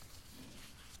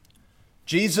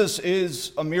Jesus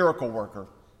is a miracle worker,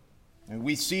 and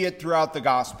we see it throughout the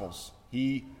Gospels.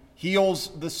 He heals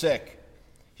the sick.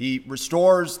 He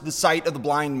restores the sight of the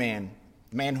blind man,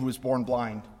 the man who was born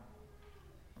blind.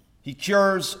 He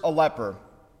cures a leper,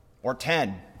 or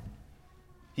 10.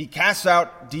 He casts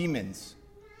out demons.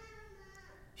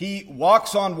 He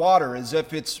walks on water as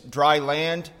if it's dry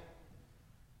land.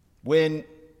 When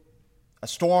a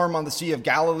storm on the Sea of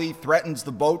Galilee threatens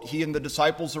the boat he and the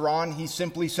disciples are on, he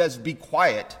simply says, "Be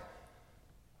quiet."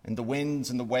 And the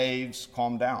winds and the waves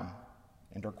calm down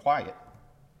and are quiet.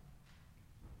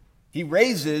 He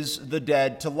raises the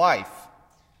dead to life.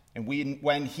 And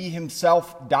when he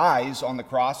himself dies on the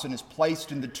cross and is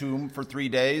placed in the tomb for 3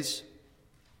 days,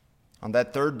 on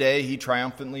that third day he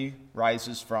triumphantly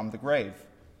rises from the grave.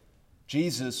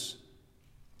 Jesus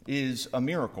is a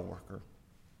miracle worker.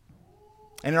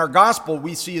 And in our gospel,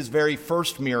 we see his very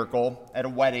first miracle at a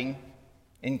wedding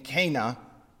in Cana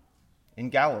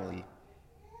in Galilee.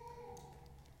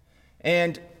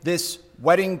 And this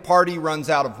wedding party runs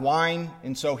out of wine,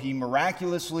 and so he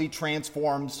miraculously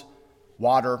transforms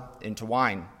water into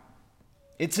wine.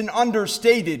 It's an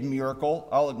understated miracle,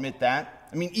 I'll admit that.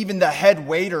 I mean, even the head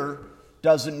waiter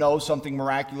doesn't know something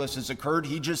miraculous has occurred.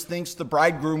 He just thinks the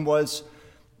bridegroom was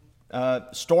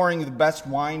storing the best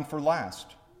wine for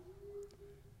last.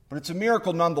 But it's a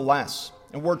miracle nonetheless.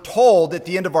 And we're told at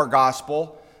the end of our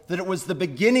gospel that it was the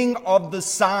beginning of the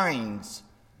signs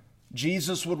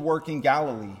Jesus would work in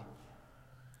Galilee.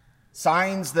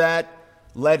 Signs that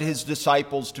led his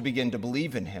disciples to begin to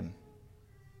believe in him.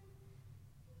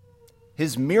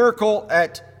 His miracle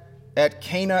at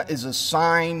Cana is a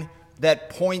sign that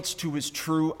points to his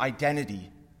true identity,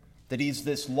 that he's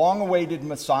this long-awaited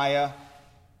Messiah,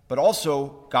 but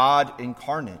also God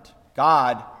incarnate,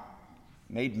 God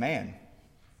made man.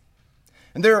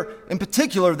 And in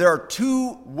particular, there are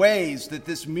two ways that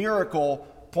this miracle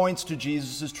points to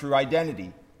Jesus' true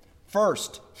identity.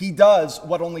 First, he does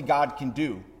what only God can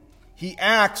do. He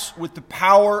acts with the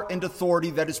power and authority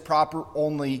that is proper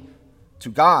only to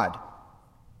God.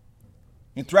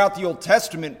 And throughout the Old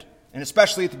Testament, and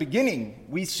especially at the beginning,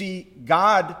 we see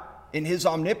God in his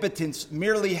omnipotence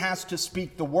merely has to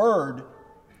speak the word,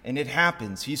 and it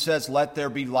happens. He says, "Let there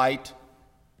be light,"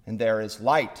 and there is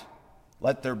light.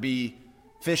 "Let there be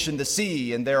fish in the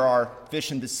sea," and there are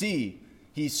fish in the sea.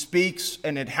 He speaks,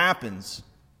 and it happens.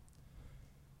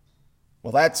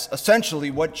 Well, that's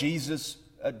essentially what Jesus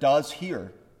does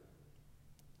here.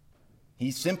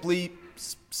 He simply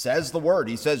says the word.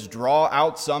 He says, "Draw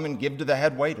out some and give to the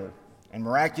head waiter." And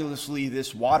miraculously,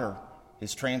 this water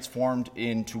is transformed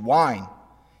into wine.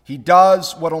 He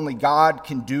does what only God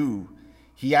can do.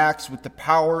 He acts with the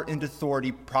power and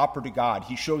authority proper to God.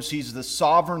 He shows he's the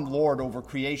sovereign Lord over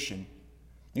creation.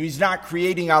 He's not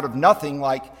creating out of nothing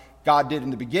like God did in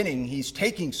the beginning. He's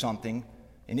taking something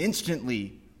and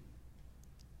instantly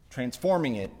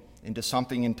transforming it into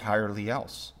something entirely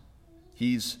else.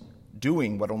 He's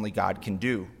doing what only God can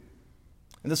do.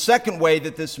 And the second way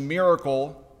that this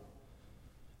miracle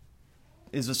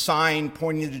is a sign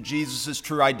pointing to Jesus'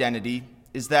 true identity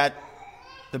is that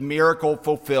the miracle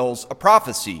fulfills a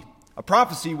prophecy. A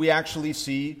prophecy we actually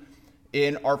see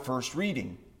in our first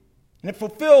reading. And it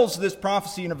fulfills this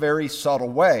prophecy in a very subtle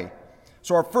way.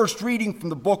 So our first reading from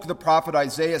the book of the prophet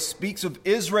Isaiah speaks of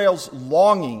Israel's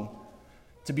longing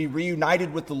to be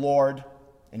reunited with the Lord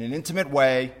in an intimate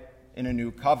way in a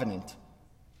new covenant.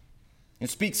 It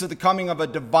speaks of the coming of a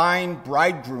divine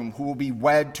bridegroom who will be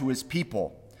wed to his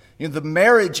people. The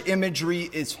marriage imagery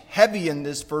is heavy in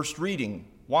this first reading.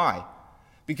 Why?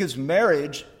 Because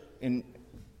marriage in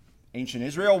ancient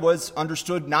Israel was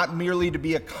understood not merely to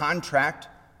be a contract,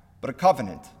 but a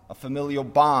covenant, a familial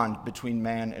bond between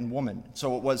man and woman.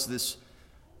 So it was this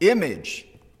image,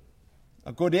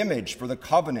 a good image for the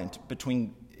covenant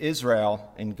between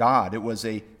Israel and God. It was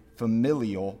a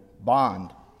familial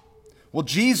bond. Well,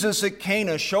 Jesus at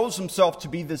Cana shows himself to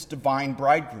be this divine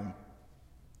bridegroom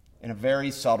in a very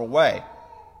subtle way.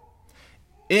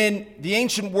 In the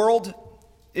ancient world,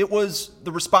 it was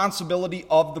the responsibility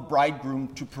of the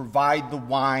bridegroom to provide the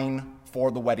wine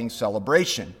for the wedding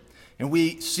celebration. And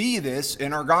we see this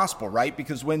in our gospel, right?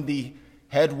 Because when the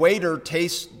head waiter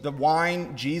tastes the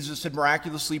wine Jesus had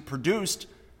miraculously produced,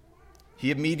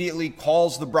 he immediately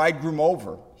calls the bridegroom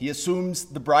over. He assumes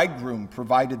the bridegroom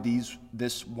provided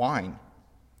this wine.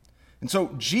 And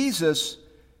so Jesus,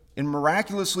 in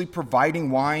miraculously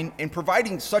providing wine and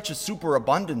providing such a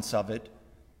superabundance of it,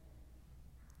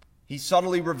 he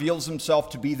subtly reveals himself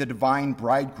to be the divine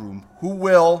bridegroom who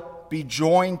will be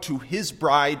joined to his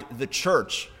bride, the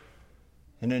church,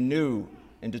 in a new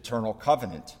and eternal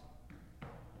covenant.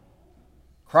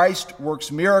 Christ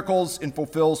works miracles and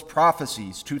fulfills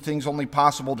prophecies, two things only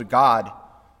possible to God.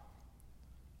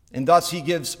 And thus he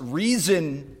gives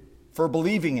reason for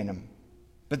believing in him.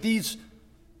 But these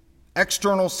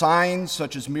external signs,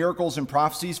 such as miracles and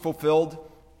prophecies fulfilled,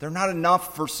 they're not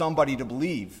enough for somebody to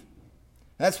believe.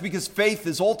 And that's because faith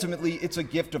is ultimately, it's a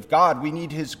gift of God. We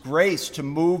need his grace to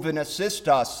move and assist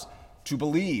us to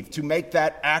believe, to make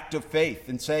that act of faith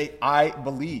and say, I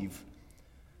believe.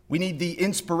 We need the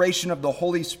inspiration of the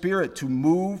Holy Spirit to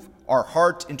move our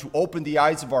heart and to open the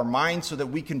eyes of our mind so that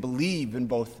we can believe in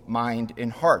both mind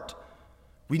and heart.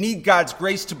 We need God's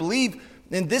grace to believe,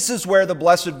 and this is where the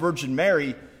Blessed Virgin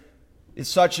Mary is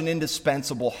such an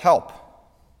indispensable help.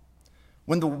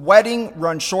 When the wedding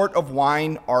runs short of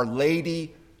wine, Our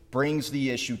Lady brings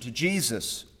the issue to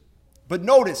Jesus. But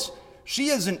notice, she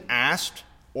isn't asked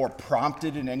or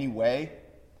prompted in any way.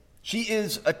 She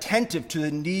is attentive to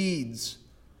the needs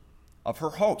of her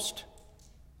host.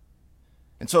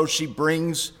 And so she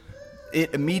brings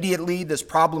it immediately, this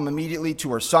problem immediately,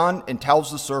 to her son and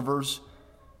tells the servers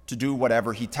to do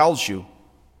whatever he tells you.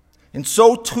 And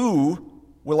so too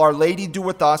will Our Lady do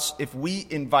with us if we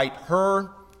invite her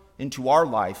into our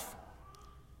life.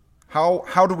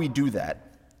 How do we do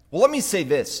that? Well, let me say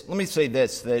this,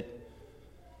 that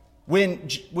when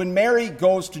Mary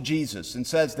goes to Jesus and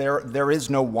says there is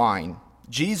no wine,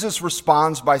 Jesus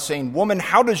responds by saying, "Woman,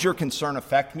 how does your concern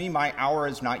affect me? My hour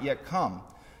has not yet come."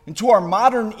 And to our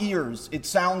modern ears, it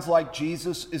sounds like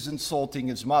Jesus is insulting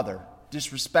his mother,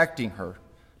 disrespecting her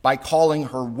by calling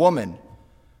her woman.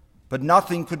 But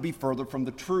nothing could be further from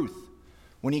the truth.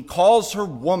 When he calls her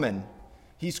woman,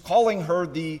 he's calling her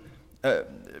the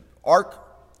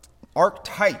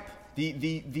archetype,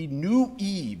 the new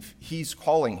Eve, he's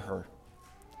calling her.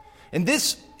 And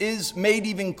this is made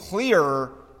even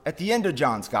clearer at the end of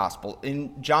John's Gospel,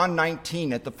 in John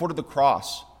 19, at the foot of the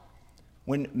cross,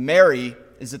 when Mary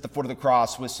is at the foot of the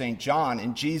cross with St. John,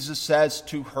 and Jesus says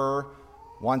to her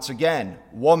once again,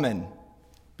 "Woman,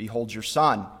 behold your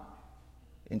son,"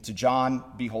 and to John,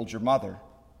 "Behold your mother."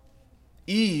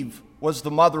 Eve was the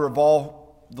mother of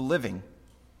all the living.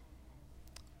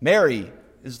 Mary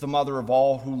is the mother of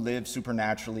all who live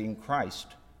supernaturally in Christ.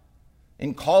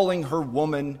 In calling her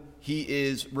woman, he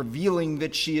is revealing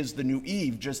that she is the new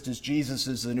Eve, just as Jesus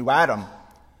is the new Adam,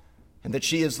 and that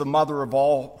she is the mother of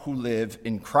all who live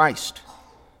in Christ.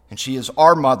 And she is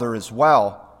our mother as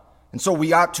well. And so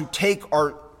we ought to take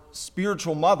our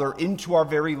spiritual mother into our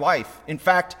very life. In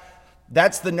fact,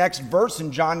 that's the next verse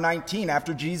in John 19.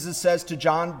 After Jesus says to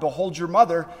John, "Behold your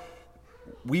mother,"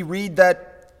 we read that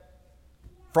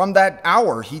from that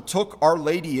hour, he took Our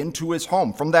Lady into his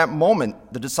home. From that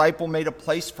moment, the disciple made a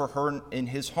place for her in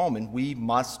his home, and we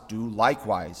must do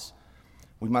likewise.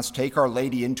 We must take Our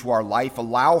Lady into our life,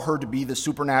 allow her to be the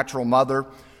supernatural mother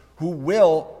who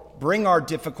will bring our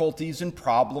difficulties and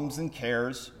problems and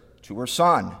cares to her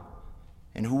Son,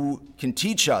 and who can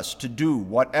teach us to do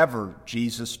whatever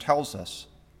Jesus tells us.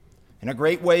 And a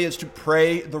great way is to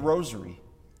pray the Rosary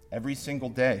every single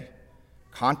day,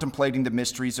 contemplating the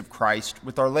mysteries of Christ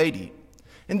with Our Lady.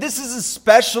 And this is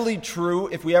especially true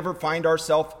if we ever find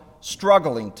ourselves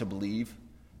struggling to believe,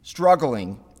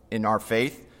 struggling in our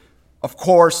faith. Of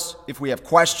course, if we have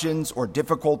questions or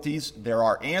difficulties, there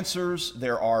are answers,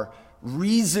 there are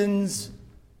reasons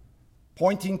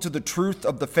pointing to the truth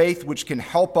of the faith which can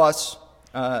help us,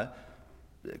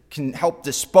 can help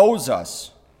dispose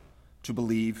us to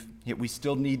believe, yet we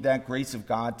still need that grace of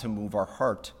God to move our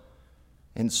heart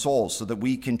and soul so that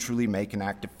we can truly make an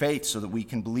act of faith, so that we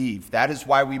can believe. That is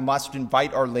why we must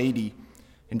invite Our Lady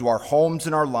into our homes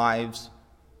and our lives.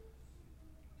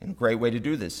 And a great way to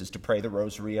do this is to pray the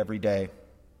Rosary every day.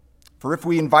 For if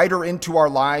we invite her into our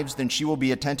lives, then she will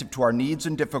be attentive to our needs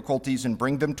and difficulties and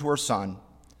bring them to her Son.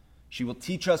 She will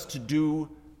teach us to do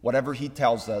whatever he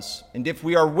tells us. And if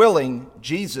we are willing,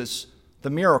 Jesus, the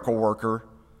miracle worker,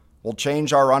 will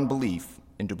change our unbelief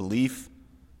into belief,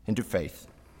 into faith.